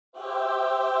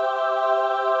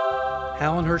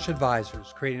Allan Hirsch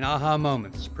Advisors, creating aha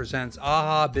moments, presents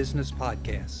Aha Business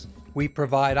Podcasts. We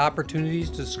provide opportunities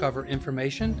to discover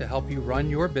information to help you run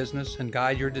your business and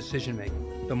guide your decision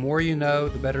making. The more you know,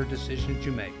 the better decisions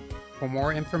you make. For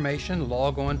more information,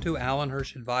 log on to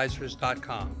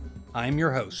allanhirschadvisors.com. I'm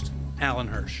your host, Allan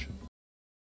Hirsch.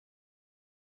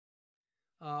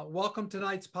 Welcome to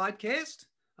tonight's podcast.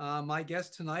 My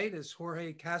guest tonight is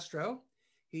Jorge Castro.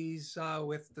 He's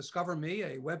with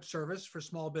DiscoverMe, a web service for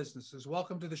small businesses.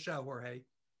 Welcome to the show, Jorge.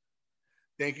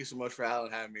 Thank you so much for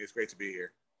having me. It's great to be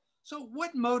here. So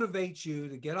what motivates you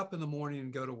to get up in the morning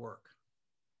and go to work?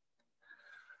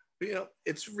 You know,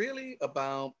 it's really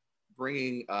about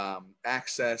bringing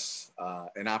access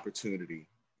and opportunity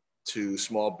to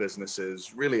small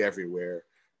businesses really everywhere.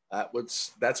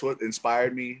 That's what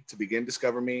inspired me to begin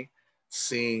DiscoverMe,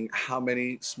 seeing how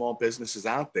many small businesses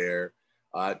out there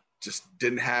just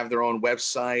didn't have their own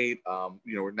website.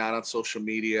 We're not on social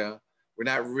media. We're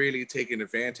not really taking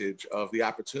advantage of the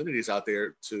opportunities out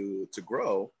there to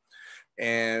grow,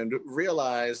 and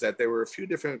realized that there were a few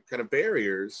different kind of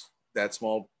barriers that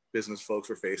small business folks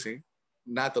were facing,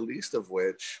 not the least of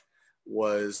which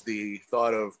was the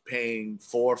thought of paying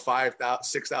 $4,000, $5,000,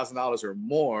 $6,000 or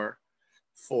more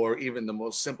for even the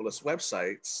most simplest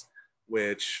websites,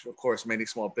 which of course many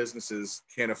small businesses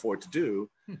can't afford to do.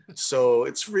 So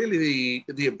it's really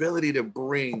the ability to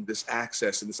bring this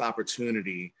access and this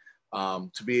opportunity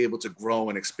to be able to grow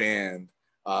and expand,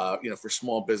 for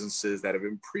small businesses that have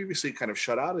been previously kind of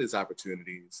shut out of these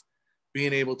opportunities.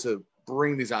 Being able to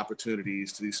bring these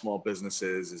opportunities to these small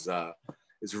businesses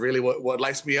is really what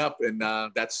lights me up, and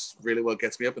that's really what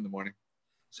gets me up in the morning.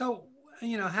 So,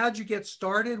 how'd you get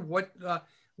started?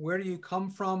 Where do you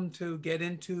come from to get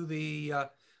into the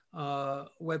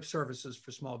web services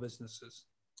for small businesses?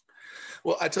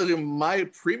 Well, I tell you, my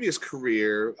previous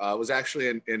career was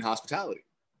actually in hospitality.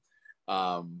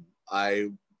 When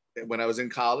I was in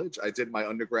college, I did my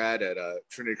undergrad at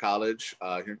Trinity College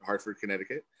here in Hartford,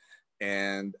 Connecticut.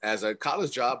 And as a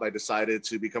college job, I decided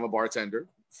to become a bartender.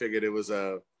 Figured it was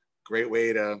a great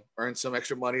way to earn some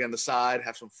extra money on the side,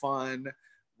 have some fun,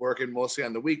 working mostly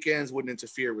on the weekends, wouldn't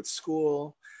interfere with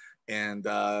school. And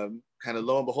kind of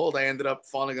lo and behold, I ended up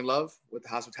falling in love with the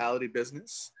hospitality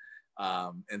business.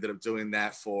 Ended up doing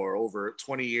that for over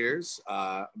 20 years.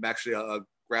 I'm actually a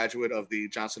graduate of the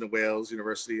Johnson & Wales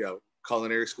University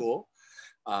Culinary School.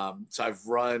 So I've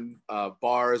run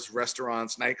bars,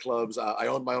 restaurants, nightclubs. I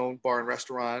owned my own bar and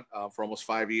restaurant for almost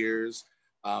 5 years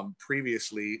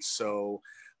previously. So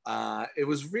it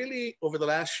was really over the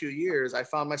last few years, I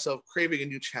found myself craving a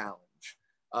new challenge.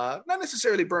 Not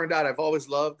necessarily burned out. I've always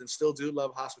loved and still do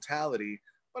love hospitality,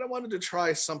 but I wanted to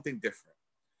try something different.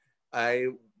 I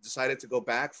decided to go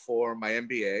back for my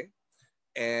MBA.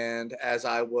 And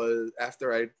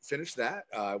after I finished that,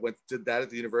 I did that at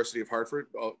the University of Hartford,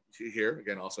 here,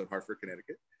 again, also in Hartford,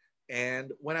 Connecticut.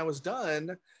 And when I was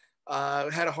done, I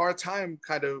had a hard time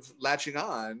kind of latching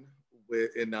on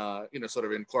sort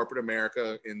of in corporate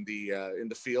America, in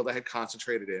the field I had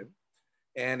concentrated in.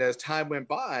 And as time went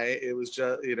by, it was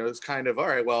just, it's kind of, all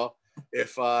right, well,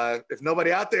 if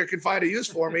nobody out there can find a use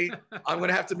for me, I'm going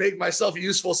to have to make myself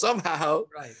useful somehow.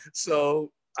 Right.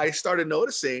 So I started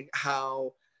noticing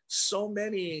how so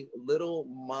many little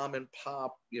mom and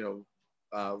pop,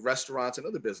 restaurants and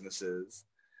other businesses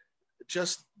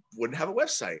just wouldn't have a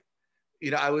website.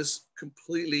 I was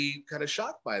completely kind of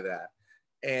shocked by that.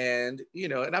 And,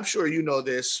 and I'm sure you know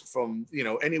this from,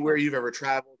 anywhere you've ever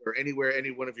traveled or anywhere any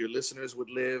one of your listeners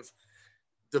would live.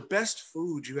 The best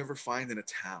food you ever find in a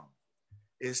town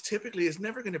is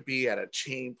never going to be at a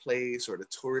chain place or at a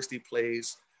touristy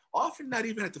place, often not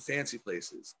even at the fancy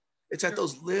places. It's at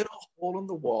those little hole in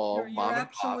the wall. You're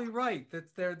absolutely right.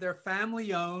 That they're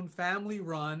family owned, family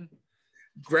run.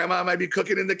 Grandma might be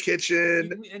cooking in the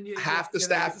kitchen. Half the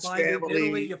staff is family. In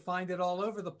Italy, you find it all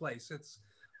over the place. It's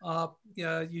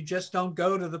you just don't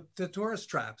go to the tourist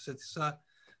traps. It's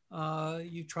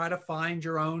you try to find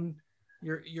your own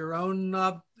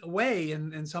way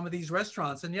in some of these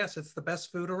restaurants. And yes, it's the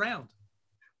best food around.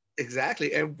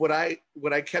 Exactly. And what I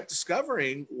kept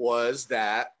discovering was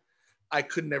that I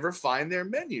could never find their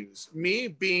menus. Me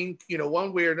being,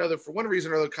 one way or another, for one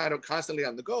reason or another, kind of constantly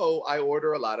on the go, I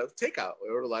order a lot of takeout. I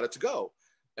order a lot of to-go.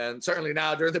 And certainly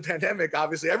now during the pandemic,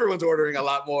 obviously everyone's ordering a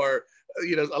lot more,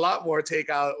 a lot more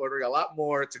takeout, ordering a lot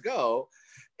more to go.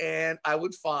 And I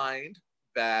would find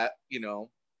that,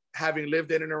 having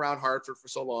lived in and around Hartford for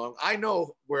so long, I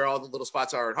know where all the little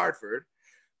spots are in Hartford,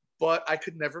 but I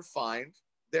could never find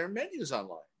their menus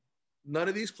online. None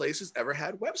of these places ever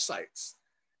had websites.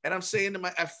 And I'm saying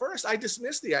at first I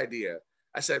dismissed the idea.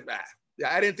 I said,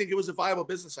 Yeah, I didn't think it was a viable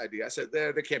business idea. I said,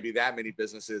 there can't be that many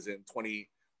businesses in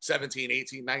 2017,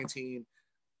 18, 19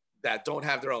 that don't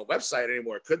have their own website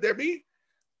anymore. Could there be?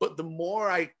 But the more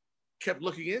I kept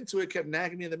looking into it, kept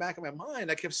nagging me in the back of my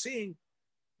mind, I kept seeing,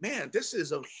 man, this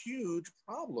is a huge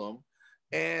problem.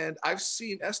 And I've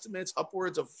seen estimates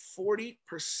upwards of 40%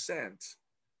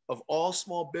 of all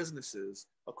small businesses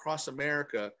across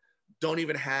America don't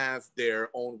even have their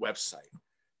own website.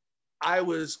 I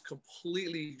was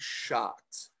completely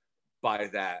shocked by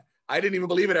that. I didn't even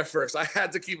believe it at first. I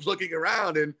had to keep looking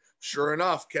around, and sure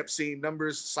enough, kept seeing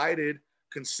numbers cited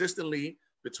consistently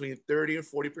between 30 and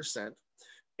 40%.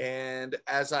 And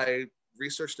as I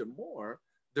researched it more,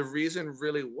 the reason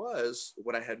really was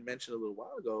what I had mentioned a little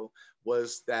while ago,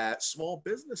 was that small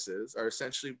businesses are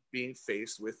essentially being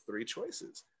faced with three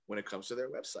choices when it comes to their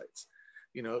websites.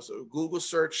 So Google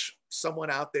search someone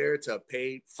out there to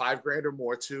pay $5,000 or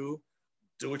more to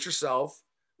do it yourself,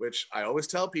 which I always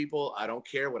tell people, I don't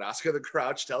care what Oscar the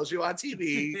Grouch tells you on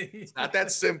TV. It's not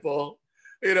that simple.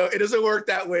 It doesn't work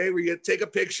that way where you take a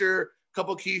picture, a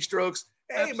couple keystrokes.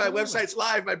 Hey, Absolutely. my website's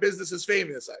live. My business is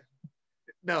famous.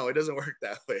 No, it doesn't work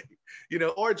that way,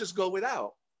 or just go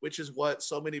without, which is what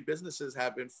so many businesses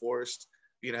have been forced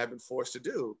to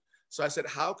do. So I said,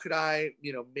 how could I,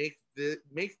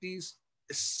 make these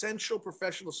essential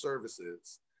professional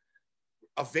services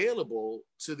available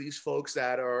to these folks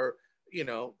that are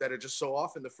just so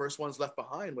often the first ones left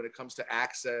behind when it comes to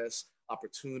access,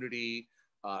 opportunity,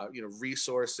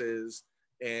 resources.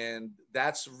 And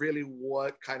that's really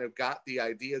what kind of got the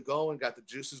idea going, got the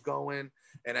juices going.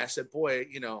 And I said, boy,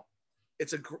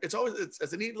 it's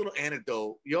a neat little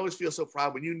anecdote. You always feel so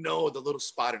proud when the little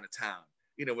spot in a town,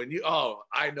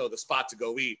 I know the spot to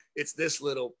go eat. It's this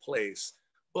little place.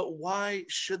 But why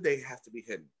should they have to be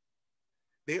hidden?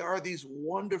 They are these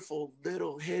wonderful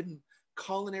little hidden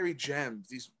culinary gems,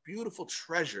 these beautiful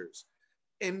treasures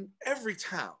in every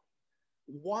town.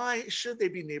 Why should they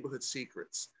be neighborhood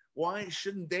secrets? Why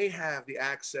shouldn't they have the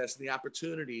access and the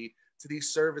opportunity to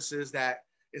these services that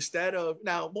instead of,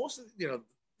 now most of,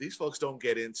 these folks don't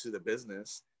get into the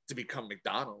business to become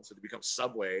McDonald's or to become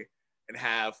Subway and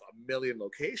have a million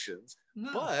locations.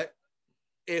 No. But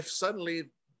if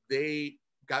suddenly they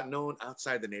got known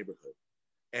outside the neighborhood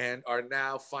and are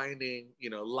now finding,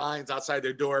 lines outside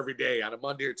their door every day on a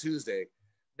Monday or Tuesday,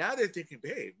 now they're thinking,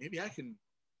 hey, maybe I can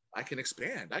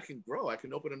expand, I can grow, I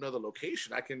can open another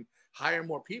location, I can hire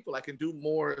more people, I can do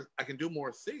more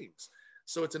things.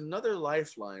 So it's another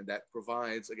lifeline that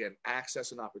provides, again,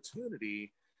 access and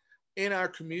opportunity in our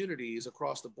communities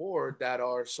across the board that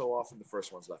are so often the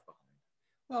first ones left behind.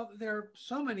 Well, there are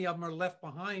so many of them are left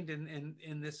behind in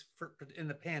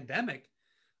the pandemic.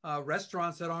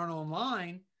 Restaurants that aren't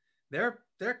online, they're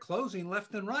closing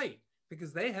left and right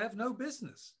because they have no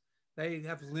business. They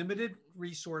have limited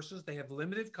resources. They have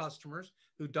limited customers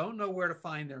who don't know where to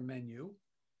find their menu,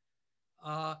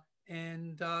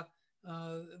 and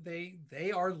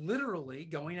they are literally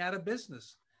going out of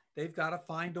business. They've got to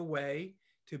find a way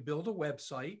to build a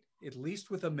website, at least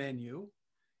with a menu,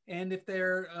 and if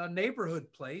they're a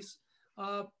neighborhood place,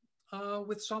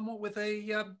 with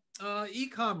a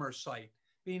e-commerce site,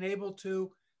 being able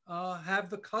to have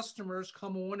the customers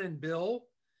come on and bill.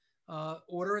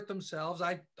 Order it themselves.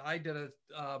 I did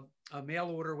a mail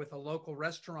order with a local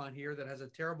restaurant here that has a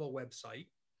terrible website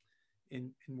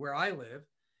in where I live.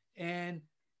 And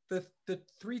the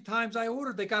 3 times I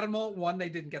ordered, they got them all. One, they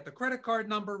didn't get the credit card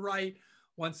number right.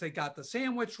 Once they got the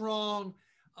sandwich wrong.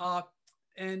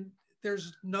 And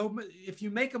there's if you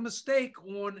make a mistake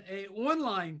on a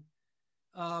online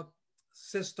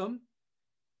system,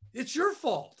 it's your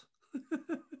fault.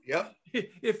 Yep.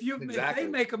 If they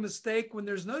make a mistake when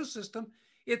there's no system,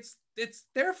 it's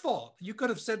their fault. You could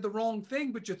have said the wrong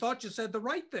thing, but you thought you said the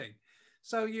right thing.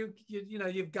 So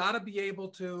you've got to be able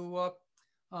to,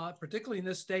 particularly in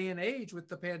this day and age with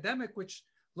the pandemic, which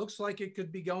looks like it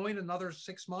could be going another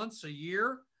 6 months, a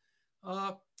year.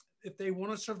 If they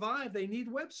want to survive, they need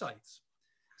websites.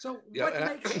 So what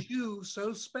makes you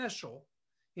so special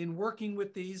in working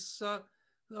with these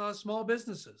small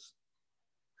businesses?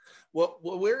 What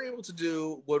we're able to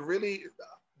do,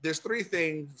 there's 3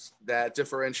 things that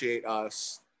differentiate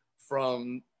us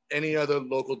from any other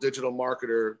local digital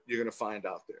marketer you're going to find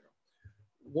out there.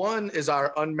 One is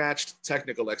our unmatched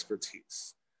technical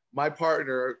expertise. My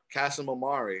partner, Kasim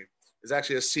Omari, is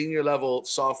actually a senior level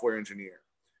software engineer.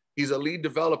 He's a lead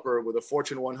developer with a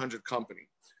Fortune 100 company.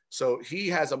 So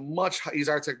he's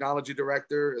our technology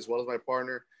director as well as my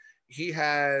partner. He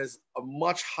has a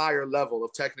much higher level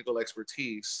of technical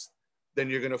expertise than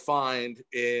you're going to find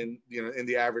in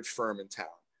the average firm in town.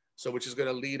 So which is going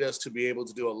to lead us to be able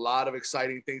to do a lot of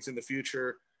exciting things in the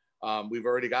future. We've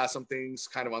already got some things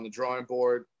kind of on the drawing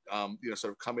board,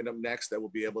 sort of coming up next that will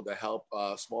be able to help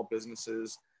small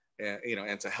businesses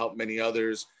and to help many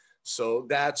others. So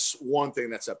that's one thing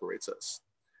that separates us.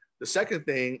 The second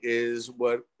thing is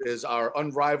what is our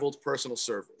unrivaled personal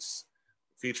service,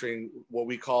 featuring what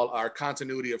we call our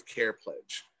continuity of care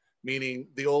pledge, meaning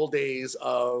the old days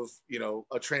of,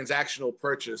 a transactional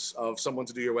purchase of someone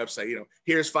to do your website.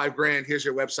 Here's $5,000, here's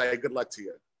your website, good luck to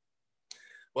you.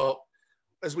 Well,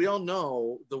 as we all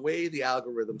know, the way the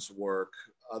algorithms work,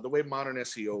 the way modern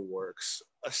SEO works,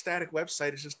 a static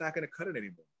website is just not going to cut it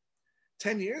anymore.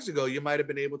 10 years ago, you might have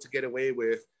been able to get away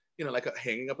with,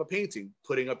 hanging up a painting,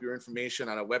 putting up your information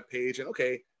on a web page, and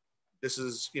okay, this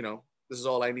is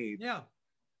all I need. Yeah.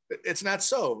 It's not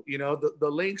so. The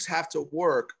links have to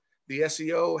work. The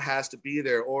SEO has to be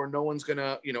there, or no one's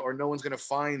gonna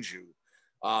find you.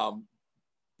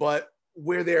 But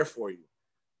we're there for you.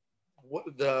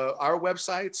 Our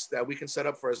websites that we can set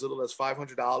up for as little as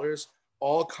 $500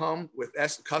 all come with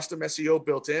custom SEO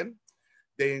built in.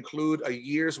 They include a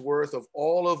year's worth of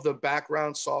all of the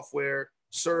background software,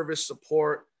 service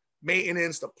support,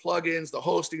 maintenance, the plugins, the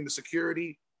hosting, the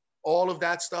security, all of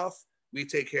that stuff we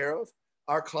take care of.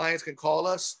 Our clients can call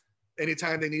us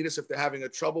anytime they need us if they're having a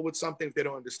trouble with something, if they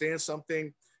don't understand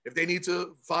something, if they need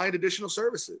to find additional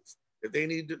services, if they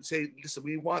need to say, listen,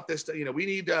 we want this to, we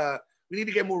need to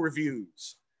get more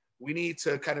reviews. We need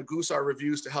to kind of goose our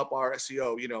reviews to help our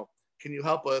SEO. Can you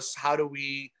help us? How do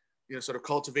we, sort of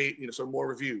cultivate, sort of more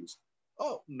reviews?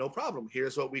 Oh, no problem.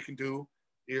 Here's what we can do.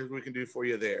 Here's what we can do for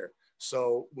you there.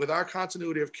 So with our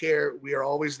continuity of care, we are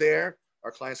always there.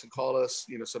 Our clients can call us,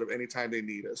 sort of anytime they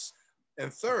need us.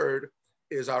 And third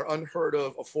is our unheard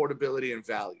of affordability and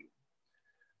value.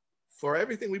 For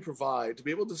everything we provide, to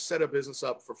be able to set a business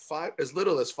up for as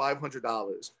little as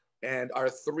 $500, and our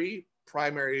three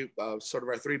primary, our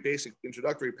three basic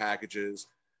introductory packages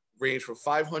range from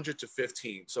 $500 to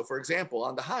 $15. So for example,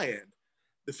 on the high end,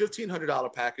 the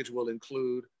 $1,500 package will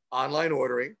include online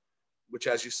ordering, which,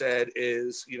 as you said,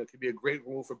 is, can be a great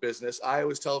rule for business. I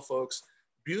always tell folks,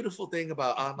 beautiful thing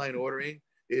about online ordering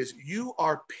is you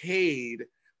are paid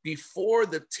before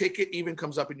the ticket even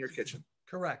comes up in your kitchen.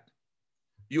 Correct.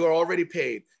 You are already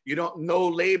paid. You don't know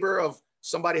labor of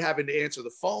somebody having to answer the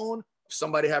phone,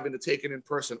 somebody having to take an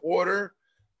in-person order.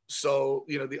 So,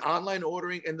 the online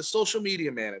ordering and the social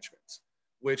media management,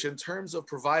 which in terms of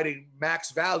providing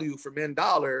max value for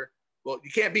 $1 well,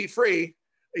 you can't beat free.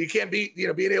 You can't beat,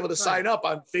 being able to sign up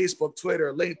on Facebook,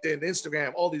 Twitter, LinkedIn,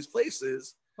 Instagram, all these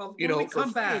places. Well, when we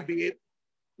come back,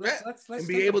 let's take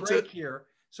a break here.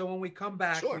 So when we come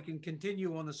back, we can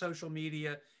continue on the social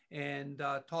media and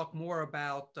talk more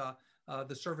about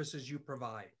the services you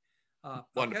provide.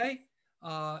 Okay.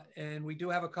 And we do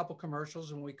have a couple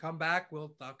commercials. And when we come back,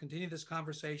 we'll continue this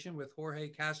conversation with Jorge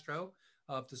Castro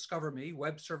of DiscoverMe,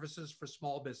 Web Services for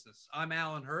Small Business. I'm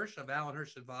Allan Hirsch of Allan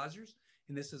Hirsch Advisors,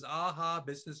 and this is AHA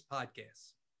Business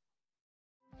Podcast.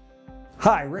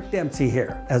 Hi, Rick Dempsey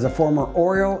here. As a former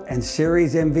Oriole and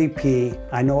Series MVP,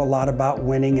 I know a lot about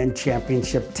winning and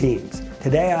championship teams.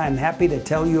 Today, I'm happy to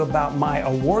tell you about my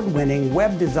award-winning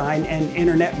web design and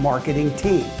internet marketing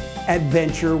team,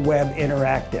 Adventure Web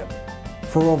Interactive.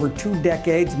 For over 2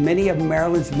 decades, many of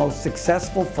Maryland's most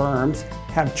successful firms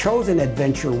have chosen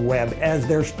Adventure Web as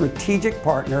their strategic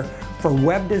partner for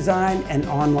web design and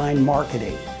online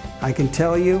marketing. I can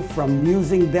tell you from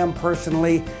using them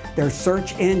personally, their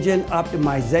search engine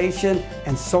optimization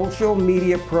and social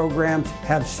media programs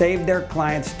have saved their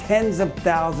clients tens of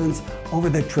thousands over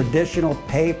the traditional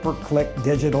pay-per-click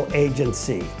digital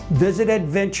agency. Visit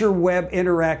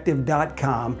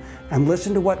AdventureWebInteractive.com and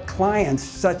listen to what clients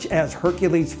such as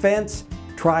Hercules Fence,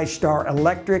 TriStar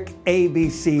Electric,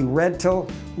 ABC Rental,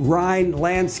 Rhine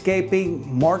Landscaping,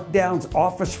 Markdown's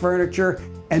Office Furniture,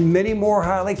 and many more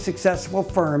highly successful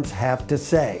firms have to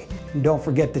say. And don't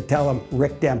forget to tell them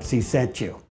Rick Dempsey sent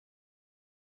you.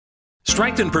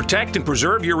 Strengthen, protect, and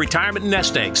preserve your retirement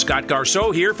nest egg. Scott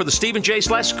Garceau here for the Stephen J.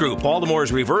 Sless Group,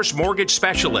 Baltimore's reverse mortgage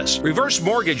specialist. Reverse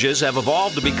mortgages have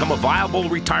evolved to become a viable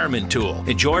retirement tool.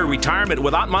 Enjoy retirement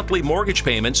without monthly mortgage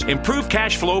payments, improve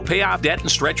cash flow, pay off debt,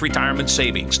 and stretch retirement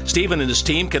savings. Stephen and his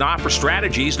team can offer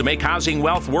strategies to make housing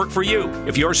wealth work for you.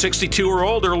 If you're 62 or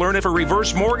older, learn if a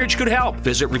reverse mortgage could help.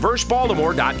 Visit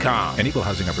reversebaltimore.com. An equal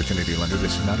housing opportunity lender.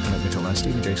 This is not a commitment to lend.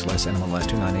 Stephen J. Sless, NMLS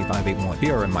 298581.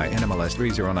 PRMI NMLS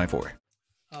 3094.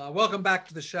 Welcome back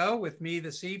to the show. With me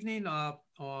this evening on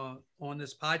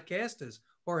this podcast is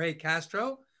Jorge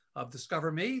Castro of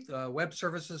DiscoverMe, Web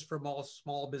Services for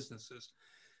Small Businesses.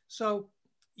 So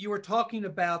you were talking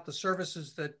about the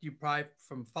services that you provide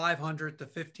from $500 to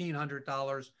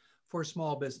 $1,500 for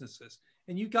small businesses,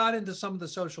 and you got into some of the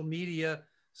social media.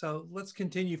 So let's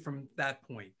continue from that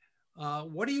point.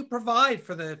 What do you provide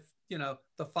for the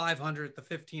the $500, the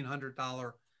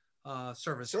 $1,500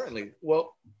 services? Certainly.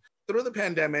 Well, through the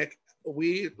pandemic,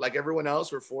 we, like everyone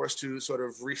else, were forced to sort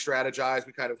of re-strategize.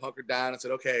 We kind of hunkered down and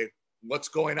said, okay, what's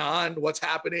going on? What's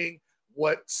happening?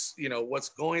 What's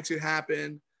going to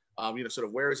happen? Sort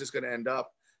of where is this going to end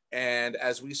up? And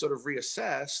as we sort of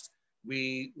reassessed,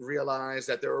 we realized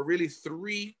that there are really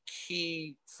three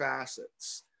key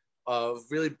facets of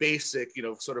really basic,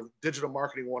 sort of digital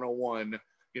marketing 101,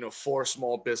 for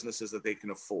small businesses that they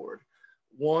can afford.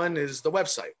 One is the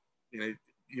website.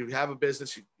 You have a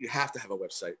business, you have to have a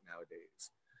website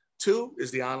nowadays. Two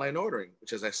is the online ordering,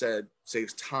 which, as I said,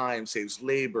 saves time, saves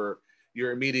labor.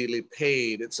 You're immediately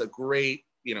paid. It's a great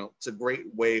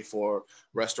way for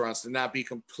restaurants to not be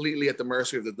completely at the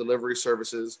mercy of the delivery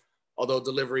services, although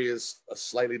delivery is a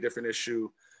slightly different issue.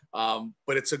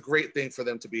 But it's a great thing for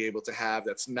them to be able to have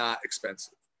that's not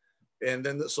expensive. And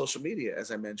then the social media, as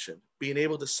I mentioned, being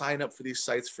able to sign up for these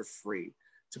sites for free,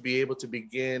 to be able to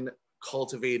begin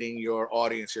cultivating your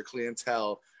audience, your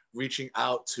clientele, reaching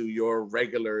out to your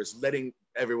regulars, letting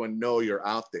everyone know you're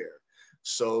out there.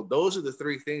 So those are the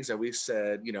three things that we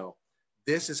said,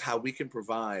 this is how we can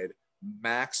provide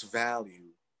max value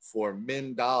for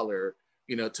min dollar,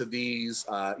 to these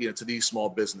small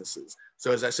businesses.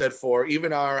 So as I said, for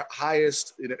even our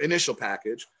highest initial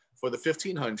package for the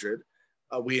 1,500,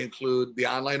 we include the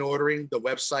online ordering, the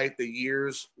website, the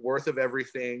year's worth of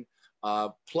everything,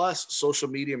 plus social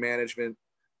media management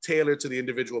tailored to the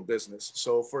individual business.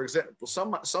 So for example,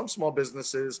 some small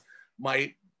businesses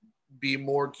might be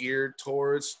more geared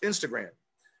towards Instagram,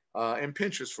 and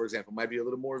Pinterest, for example, might be a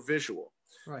little more visual.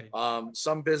 Right.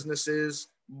 Some businesses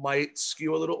might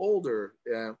skew a little older,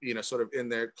 sort of in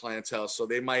their clientele. So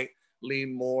they might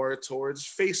lean more towards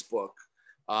Facebook.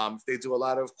 If they do a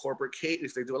lot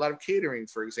of catering,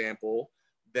 for example,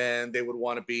 then they would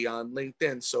want to be on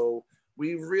LinkedIn. So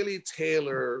we really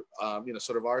tailor,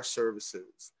 sort of our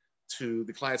services to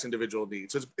the client's individual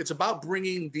needs. So it's about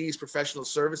bringing these professional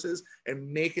services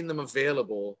and making them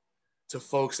available to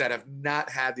folks that have not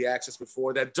had the access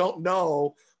before, that don't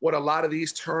know what a lot of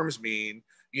these terms mean,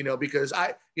 because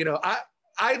I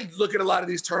look at a lot of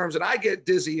these terms and I get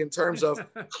dizzy in terms of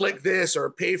click this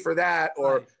or pay for that,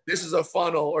 or right. This is a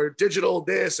funnel, or digital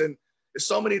this. And there's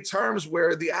so many terms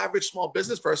where the average small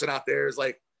business person out there is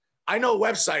like, I know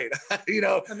website,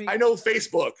 I know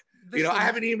Facebook, I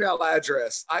have an email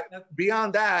address.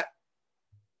 Beyond that,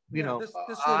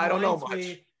 this I don't know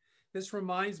much. This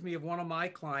reminds me of one of my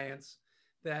clients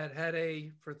that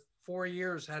for 4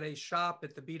 years, had a shop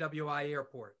at the BWI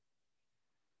airport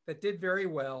that did very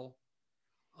well.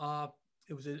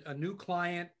 It was a new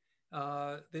client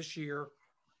this year,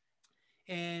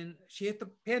 and she hit the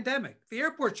pandemic. The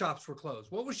airport shops were closed.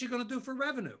 What was she going to do for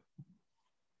revenue?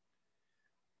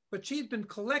 But she'd been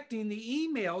collecting the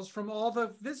emails from all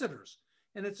the visitors,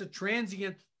 and it's a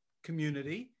transient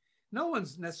community. No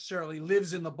one's necessarily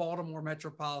lives in the Baltimore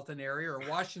metropolitan area or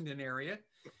Washington area.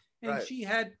 And right. She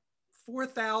had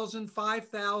 4,000,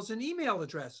 5,000 email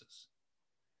addresses.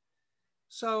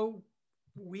 So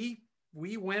we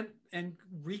went and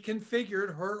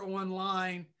reconfigured her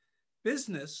online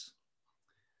business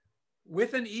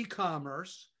with an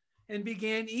e-commerce and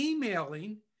began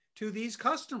emailing to these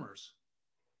customers.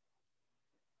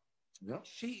 Yep.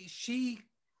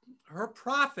 Her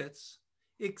profits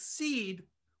exceed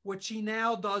what she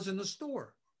now does in the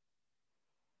store.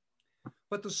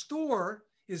 But the store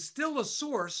is still a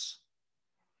source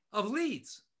of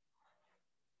leads.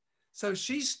 So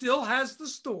she still has the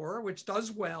store, which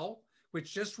does well,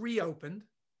 which just reopened.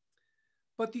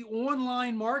 But the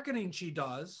online marketing she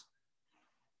does,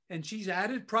 and she's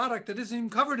added product that isn't even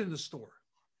covered in the store,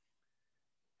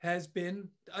 has been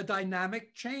a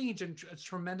dynamic change and a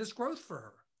tremendous growth for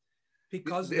her,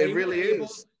 because they really were able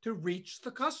to reach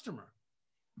the customer.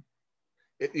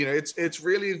 It's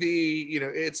really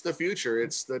it's the future.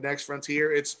 It's the next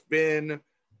frontier. It's been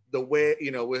the way,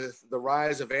 with the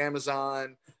rise of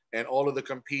Amazon and all of the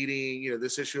competing,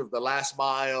 this issue of the last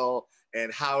mile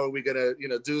and how are we going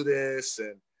to, do this?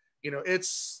 And,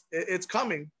 it's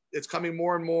coming. It's coming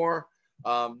more and more.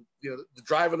 The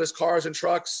driverless cars and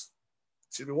trucks,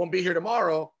 we won't be here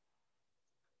tomorrow,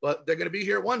 but they're going to be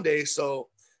here one day. So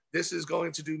this is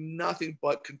going to do nothing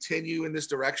but continue in this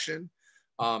direction.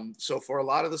 So for a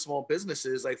lot of the small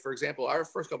businesses, like for example, our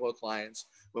first couple of clients,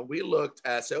 when we looked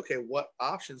at, say, okay, what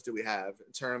options do we have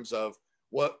in terms of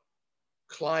what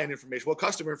client information, what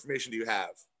customer information do you have?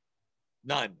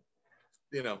 None.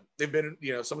 they've been,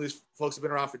 some of these folks have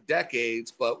been around for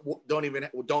decades, but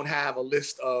don't have a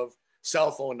list of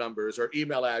cell phone numbers or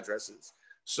email addresses.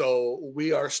 So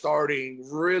we are starting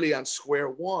really on square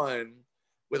one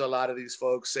with a lot of these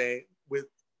folks, saying with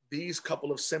these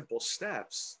couple of simple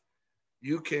steps,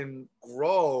 you can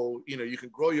grow, you can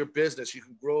grow your business, you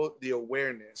can grow the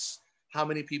awareness, how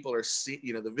many people are seeing,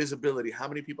 the visibility, how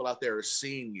many people out there are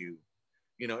seeing you,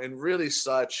 in really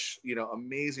such,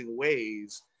 amazing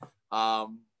ways.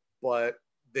 But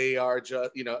they are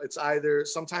just, it's either,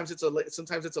 sometimes it's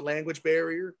a language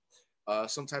barrier.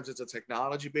 Sometimes it's a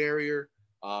technology barrier.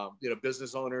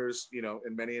 Business owners,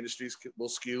 in many industries will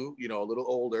skew, a little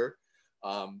older.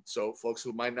 So folks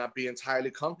who might not be entirely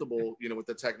comfortable, with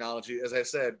the technology, as I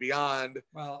said, beyond.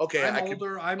 Well, okay,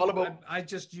 I'm older. I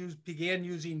just began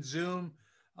using Zoom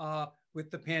with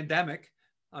the pandemic.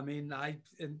 I mean,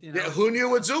 who knew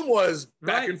what Zoom was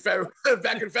back in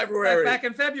February? Back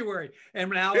in February, and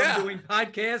now I'm doing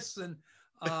podcasts and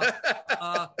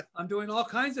I'm doing all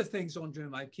kinds of things on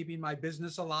Zoom. I'm keeping my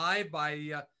business alive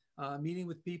by meeting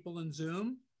with people in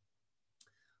Zoom.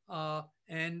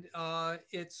 And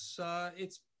it's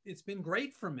been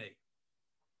great for me.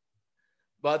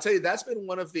 But I'll tell you, that's been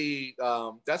one of the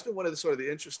sort of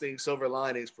the interesting silver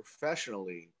linings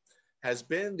professionally, has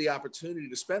been the opportunity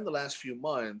to spend the last few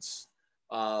months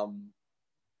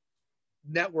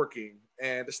networking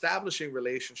and establishing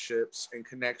relationships and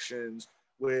connections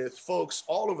with folks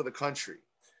all over the country,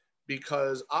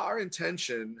 because our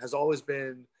intention has always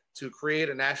been to create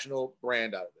a national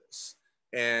brand out of this.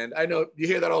 And I know you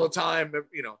hear that all the time.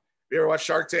 You ever watch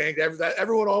Shark Tank?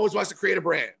 Everyone always wants to create a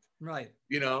brand, right?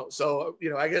 So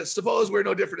I suppose we're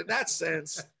no different in that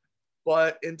sense.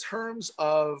 But in terms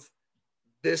of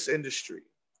this industry,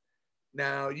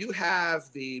 now you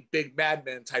have the big Mad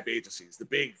Men type agencies, the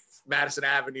big Madison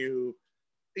Avenue,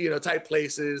 type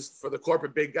places for the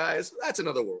corporate big guys. That's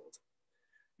another world.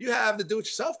 You have the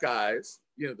do-it-yourself guys,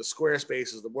 the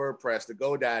Squarespaces, the WordPress, the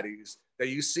GoDaddies that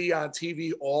you see on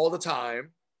TV all the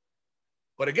time.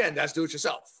 But again, that's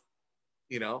do-it-yourself.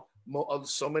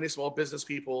 So many small business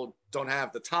people don't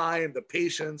have the time, the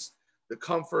patience, the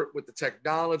comfort with the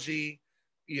technology,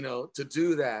 to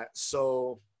do that.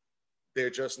 So they're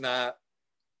just not,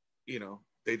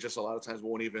 they just a lot of times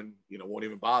won't even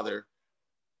bother,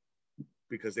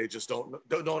 because they just don't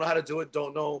know how to do it,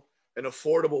 don't know an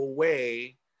affordable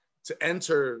way to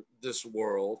enter this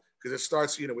world, because it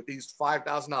starts, with these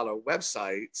 $5,000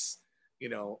 websites,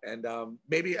 and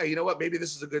maybe, maybe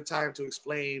this is a good time to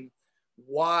explain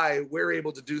why we're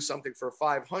able to do something for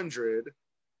 500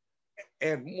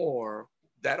 and more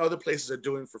that other places are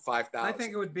doing for 5,000. I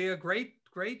think it would be a great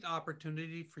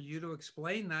opportunity for you to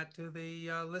explain that to the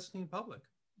listening public.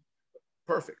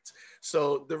 Perfect.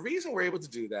 So the reason we're able to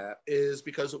do that is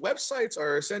because websites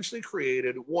are essentially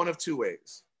created one of two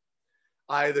ways.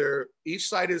 Either each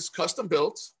site is custom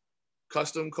built,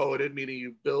 custom coded, meaning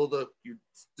you do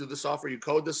the software, you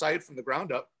code the site from the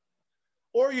ground up,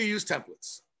 or you use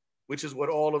templates, which is what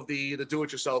all of the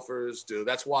do-it-yourselfers do.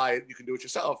 That's why you can do it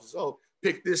yourself. So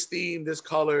pick this theme, this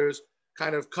colors,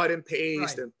 kind of cut and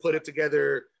paste, right, and put it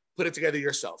together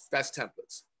yourself. That's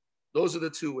templates. Those are the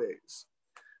two ways.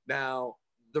 Now,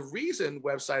 the reason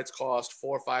websites cost $4,000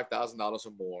 or $5,000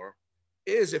 or more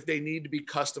is if they need to be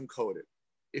custom coded,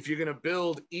 if you're going to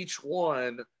build each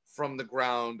one from the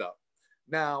ground up.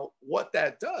 Now, what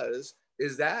that does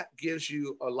is that gives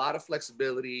you a lot of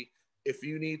flexibility if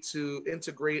you need to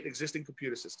integrate existing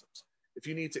computer systems, if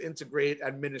you need to integrate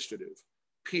administrative,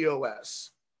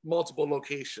 POS, multiple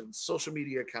locations, social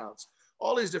media accounts,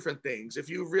 all these different things. If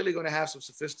you're really going to have some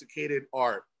sophisticated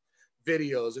art,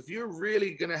 videos, if you're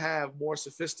really going to have more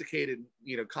sophisticated,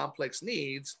 complex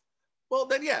needs, well,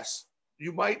 then yes,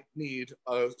 you might need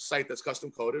a site that's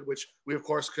custom coded, which we of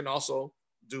course can also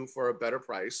do for a better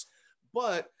price.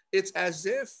 But it's as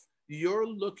if you're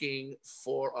looking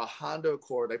for a Honda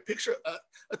Accord. I picture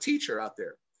a teacher out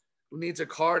there who needs a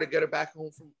car to get her back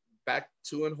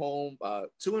to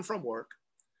and from work,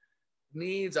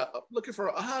 needs looking for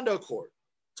a Honda Accord,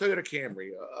 Toyota Camry,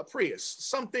 a Prius,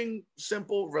 something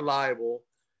simple, reliable.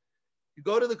 You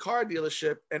go to the car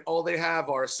dealership and all they have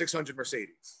are 600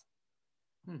 Mercedes.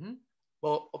 Mm-hmm.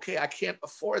 Well, okay, I can't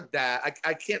afford that.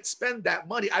 I can't spend that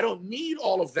money. I don't need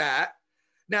all of that.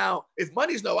 Now, if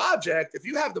money's no object, if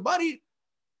you have the money,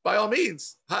 by all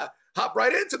means, hop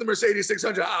right into the Mercedes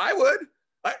 600. I would.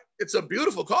 It's a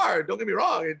beautiful car. Don't get me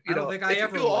wrong. I don't think I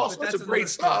ever do all sorts of great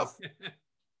stuff.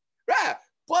 Yeah.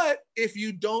 But if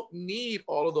you don't need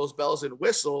all of those bells and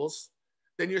whistles,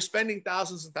 then you're spending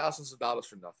thousands and thousands of dollars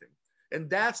for nothing. And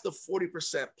that's the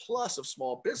 40% plus of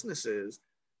small businesses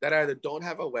that either don't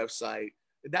have a website,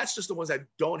 that's just the ones that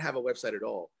don't have a website at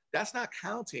all. That's not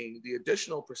counting the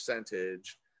additional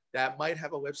percentage that might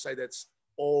have a website that's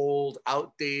old,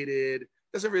 outdated,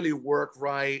 doesn't really work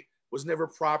right, was never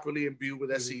properly imbued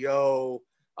with SEO,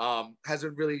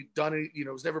 hasn't really done it,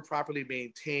 was never properly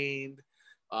maintained.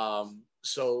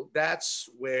 So that's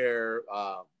where,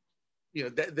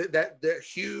 that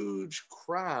huge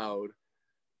crowd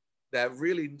that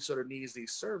really sort of needs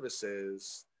these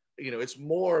services, it's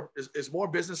more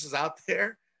businesses out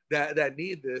there that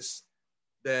need this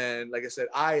than, like I said,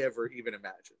 I ever even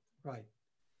imagined. Right.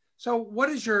 So what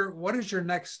is your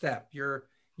next step? Your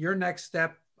next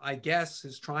step, I guess,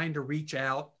 is trying to reach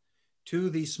out to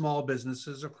these small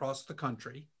businesses across the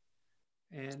country.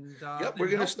 And yep, we're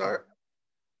going to start.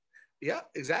 Yeah,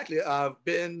 exactly. I've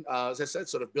been, as I said,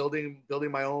 sort of building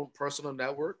my own personal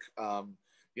network.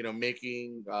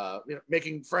 Making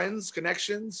friends,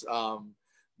 connections.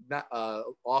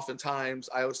 Oftentimes,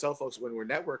 I always tell folks when we're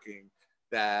networking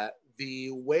that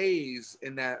the ways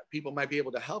in that people might be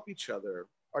able to help each other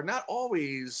are not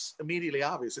always immediately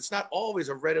obvious. It's not always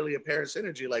a readily apparent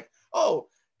synergy like, oh,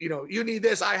 you need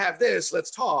this, I have this,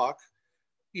 let's talk.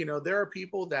 There are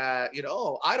people that,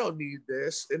 oh, I don't need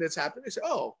this. And it's happened. They say,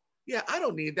 oh, yeah, I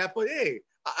don't need that. But hey,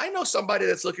 I know somebody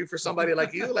that's looking for somebody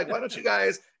like you. Like, why don't you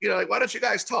guys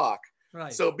talk?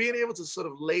 Right. So being able to sort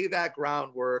of lay that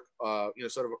groundwork,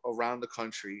 sort of around the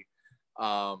country,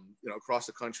 across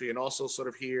the country, and also sort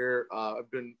of here,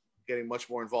 I've been getting much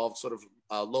more involved sort of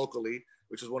locally,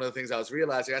 which is one of the things I was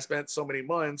realizing. I spent so many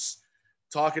months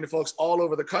talking to folks all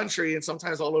over the country and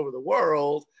sometimes all over the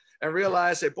world, and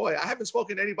realized that, boy, I haven't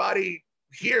spoken to anybody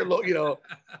here,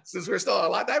 since we're still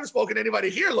alive. I haven't spoken to anybody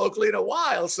here locally in a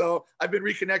while. So I've been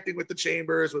reconnecting with the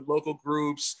chambers, with local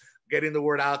groups, getting the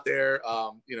word out there,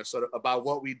 sort of about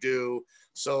what we do.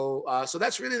 So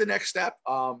that's really the next step,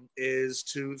 is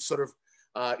to sort of,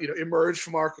 emerge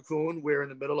from our cocoon. We're in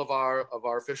the middle of our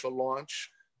official launch,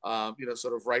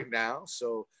 sort of right now.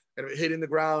 So kind of hitting the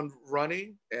ground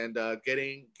running and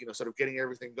getting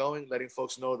everything going, letting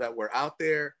folks know that we're out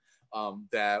there,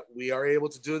 that we are able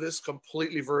to do this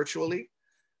completely virtually.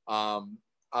 The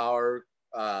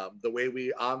way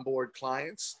we onboard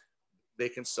clients, they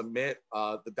can submit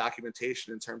the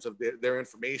documentation in terms of their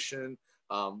information,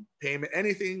 payment,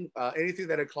 anything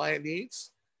that a client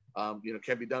needs,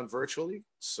 can be done virtually.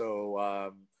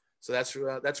 So that's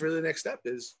really the next step,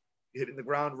 is hitting the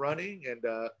ground running and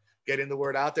getting the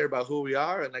word out there about who we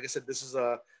are. And like I said, this is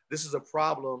a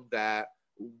problem that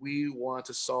we want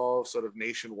to solve sort of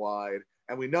nationwide.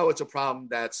 And we know it's a problem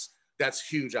that's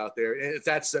huge out there. And it's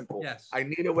that simple. Yes. I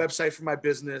need a website for my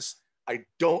business. I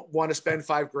don't want to spend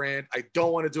 $5,000. I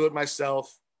don't want to do it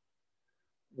myself.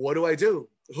 What do I do?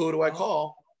 Who do I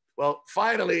call? Well,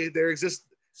 finally, there exists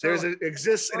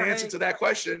an answer to that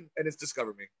question, and it's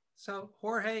DiscoverMe. So,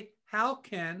 Jorge, how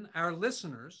can our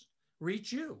listeners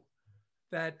reach you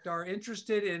that are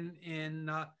interested in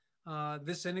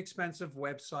this inexpensive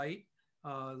website,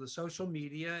 the social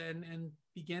media, and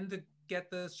begin to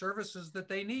get the services that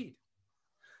they need?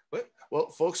 Well,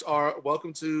 folks are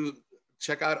welcome to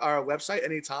check out our website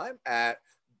anytime at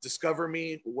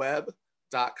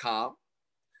discovermeweb.com.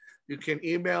 You can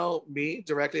email me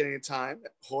directly anytime,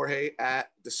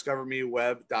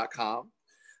 Jorge@discovermeweb.com.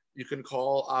 You can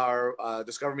call our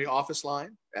DiscoverMe office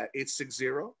line at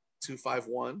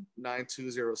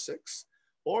 860-251-9206.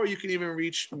 Or you can even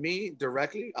reach me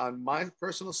directly on my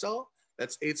personal cell.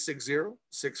 That's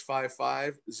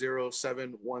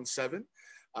 860-655-0717.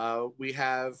 We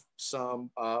have some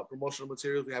promotional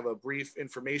materials. We have a brief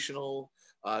digital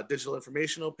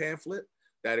informational pamphlet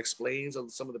that explains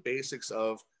some of the basics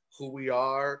of who we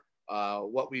are,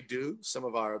 what we do, some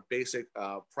of our basic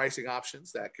pricing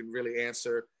options that can really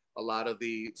answer a lot of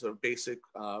the sort of basic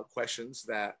questions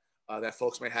that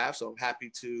folks may have. So I'm happy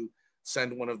to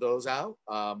send one of those out.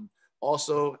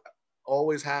 Also,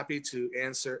 always happy to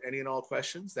answer any and all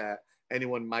questions that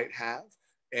anyone might have.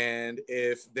 And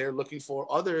if they're looking for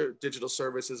other digital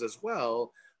services as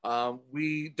well,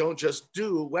 we don't just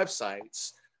do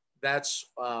websites. That's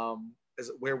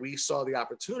where we saw the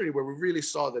opportunity, where we really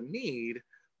saw the need.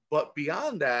 But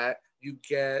beyond that, you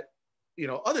get,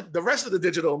 the rest of the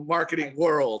digital marketing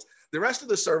world, the rest of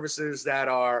the services that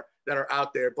are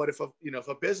out there. But if a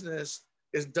business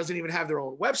doesn't even have their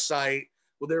own website,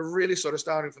 well, they're really sort of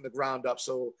starting from the ground up.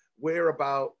 So we're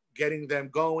about getting them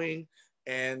going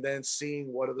and then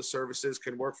seeing what other services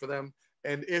can work for them.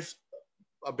 And if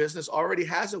a business already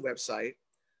has a website,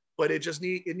 but it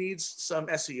needs some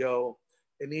SEO,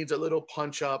 it needs a little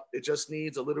punch up, it just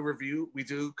needs a little review. We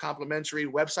do complimentary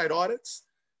website audits.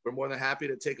 We're more than happy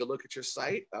to take a look at your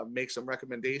site, make some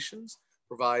recommendations,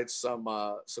 provide some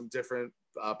different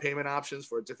payment options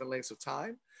for different lengths of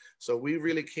time. So we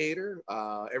really cater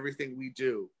everything we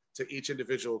do to each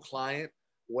individual client,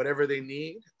 whatever they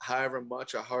need, however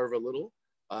much or however little.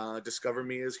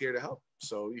 DiscoverMe is here to help.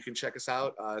 So you can check us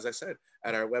out, as I said,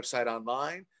 at our website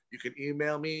online. You can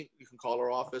email me, you can call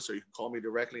our office, or you can call me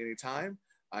directly anytime.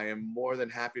 I am more than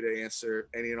happy to answer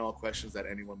any and all questions that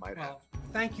anyone might have.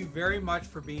 Thank you very much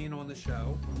for being on the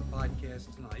show, on the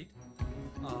podcast tonight.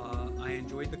 I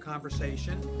enjoyed the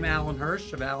conversation. I'm Allan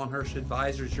Hirsch of Allan Hirsch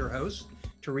Advisors, your host.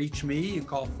 To reach me, you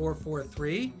call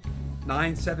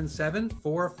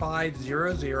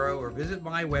 443-977-4500 or visit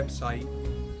my website,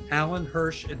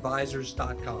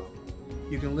 allanhirschadvisors.com.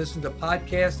 You can listen to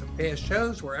podcasts of past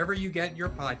shows wherever you get your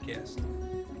podcast.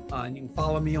 And you can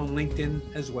follow me on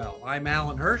LinkedIn as well. I'm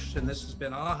Allan Hirsch, and this has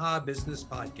been AHA Business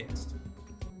Podcast.